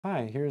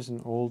Hi, here's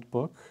an old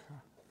book.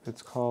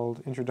 It's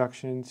called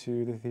Introduction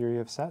to the Theory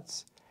of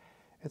Sets.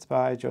 It's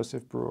by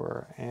Joseph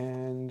Brewer,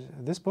 and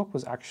this book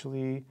was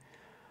actually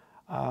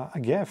a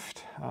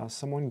gift.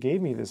 Someone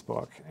gave me this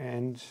book,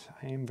 and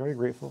I am very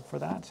grateful for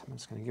that. I'm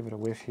just going to give it a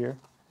whiff here.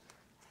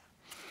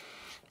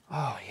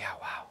 Oh yeah,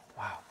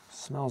 wow.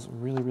 Smells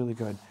really, really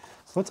good.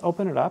 So let's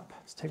open it up.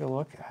 Let's take a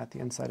look at the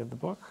inside of the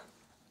book.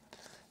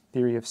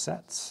 Theory of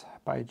Sets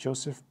by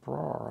Joseph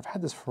Brewer. I've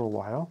had this for a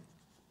while.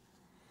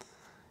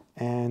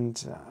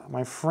 And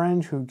my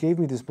friend who gave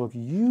me this book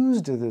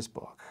used this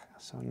book.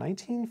 So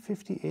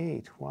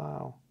 1958,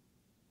 wow.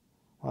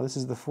 Wow, this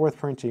is the fourth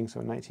printing, so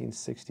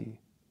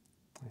 1960,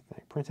 I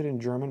think. Printed in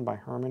German by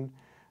Hermann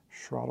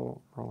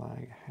Schrodel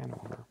Verlag,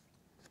 Hanover.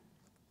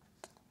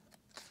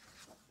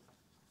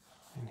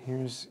 And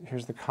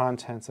here's the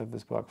contents of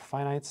this book.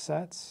 Finite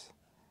sets,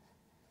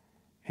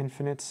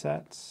 infinite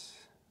sets,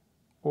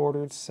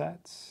 ordered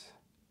sets,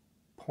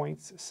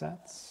 points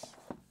sets.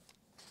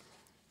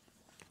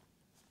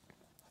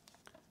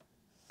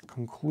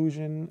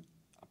 Conclusion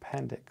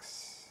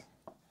appendix.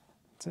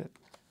 That's it.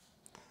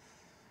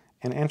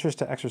 And answers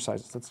to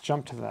exercises. Let's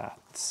jump to that.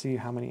 Let's see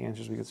how many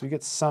answers we get. So we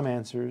get some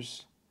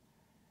answers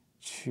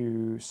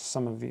to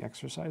some of the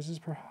exercises,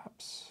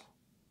 perhaps.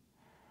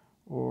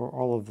 Or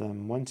all of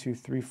them. 1, 2,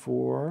 3,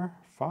 4,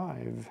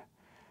 5.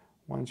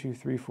 1, 2,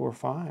 3, 4,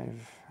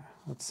 5.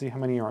 Let's see how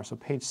many are. So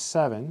page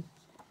 7.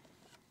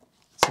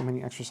 Let's see how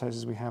many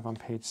exercises we have on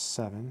page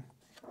 7.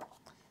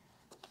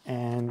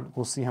 And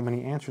we'll see how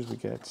many answers we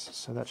get.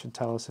 So that should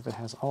tell us if it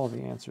has all of the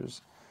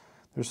answers.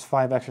 There's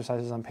 5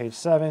 exercises on page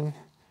 7.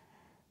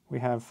 We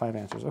have 5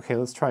 answers. Okay,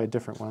 let's try a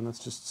different one. Let's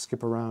just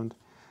skip around.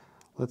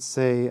 Let's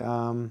say,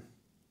 I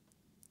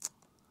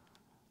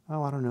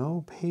don't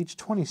know, page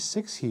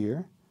 26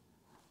 here.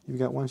 You've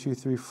got 1, 2,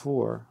 3,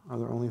 4. Are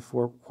there only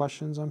 4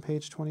 questions on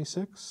page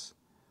 26?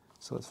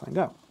 So let's find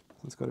out.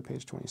 Let's go to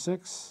page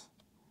 26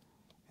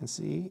 and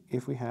see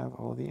if we have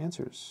all of the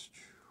answers.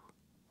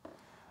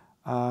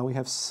 We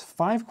have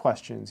 5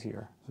 questions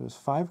here. So there's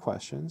 5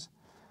 questions.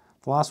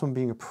 The last one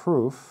being a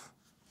proof.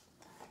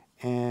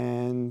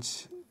 And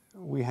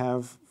we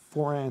have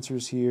 4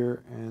 answers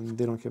here, and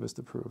they don't give us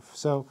the proof.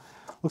 So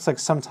looks like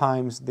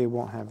sometimes they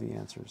won't have the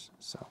answers,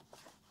 so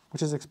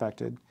which is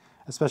expected,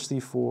 especially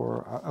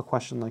for a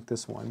question like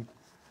this one,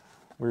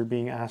 where you're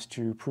being asked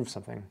to prove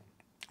something.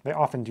 They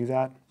often do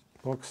that,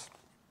 books.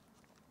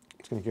 I'm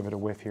just going to give it a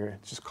whiff here.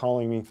 It's just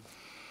calling me.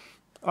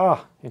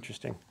 Ah,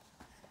 interesting.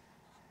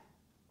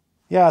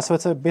 Yeah, so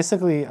it's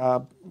basically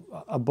a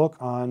book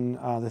on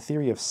the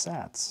theory of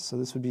sets. So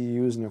this would be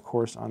used in a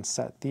course on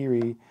set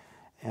theory.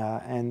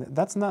 And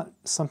that's not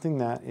something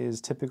that is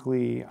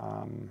typically,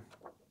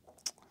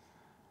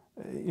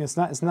 it's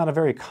not a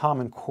very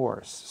common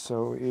course.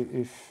 So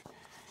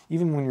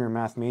even when you're a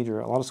math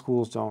major, a lot of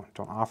schools don't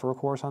offer a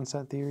course on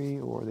set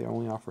theory, or they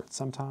only offer it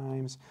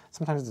sometimes.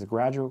 Sometimes it's a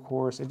graduate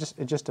course. It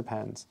just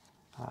depends.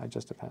 It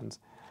just depends.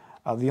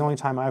 The only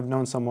time I've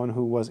known someone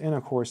who was in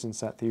a course in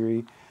set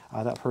theory,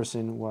 that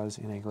person was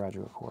in a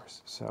graduate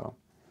course. So,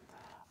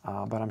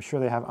 but I'm sure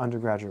they have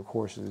undergraduate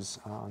courses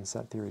on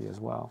set theory as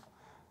well.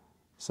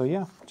 So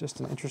yeah, just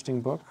an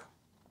interesting book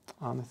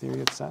on the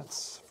theory of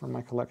sets from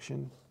my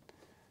collection.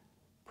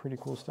 Pretty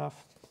cool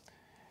stuff.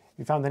 If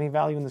you found any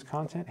value in this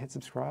content, hit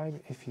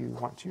subscribe if you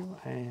want to.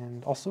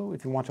 And also,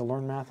 if you want to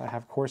learn math, I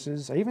have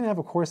courses. I even have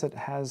a course that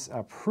has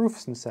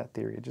proofs in set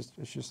theory.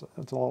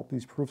 It's all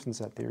these proofs in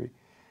set theory.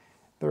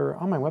 They're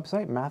on my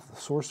website,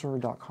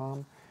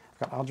 mathsorcerer.com.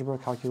 I've got algebra,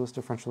 calculus,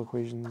 differential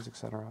equations,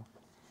 etc.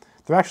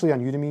 They're actually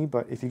on Udemy,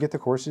 but if you get the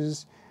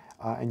courses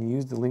and you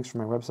use the links from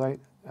my website,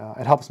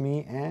 it helps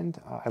me, and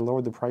I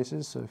lowered the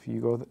prices. So if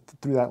you go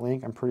through that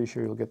link, I'm pretty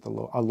sure you'll get a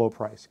low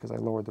price because I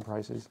lowered the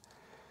prices.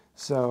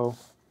 So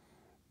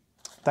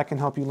that can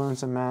help you learn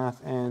some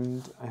math,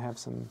 and I have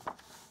some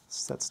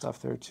set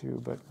stuff there too.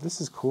 But this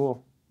is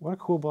cool. What a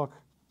cool book.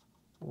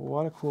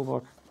 What a cool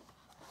book.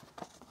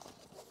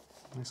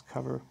 Nice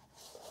cover.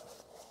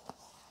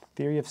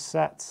 Theory of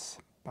Sets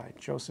by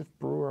Joseph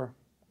Brewer.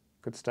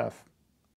 Good stuff.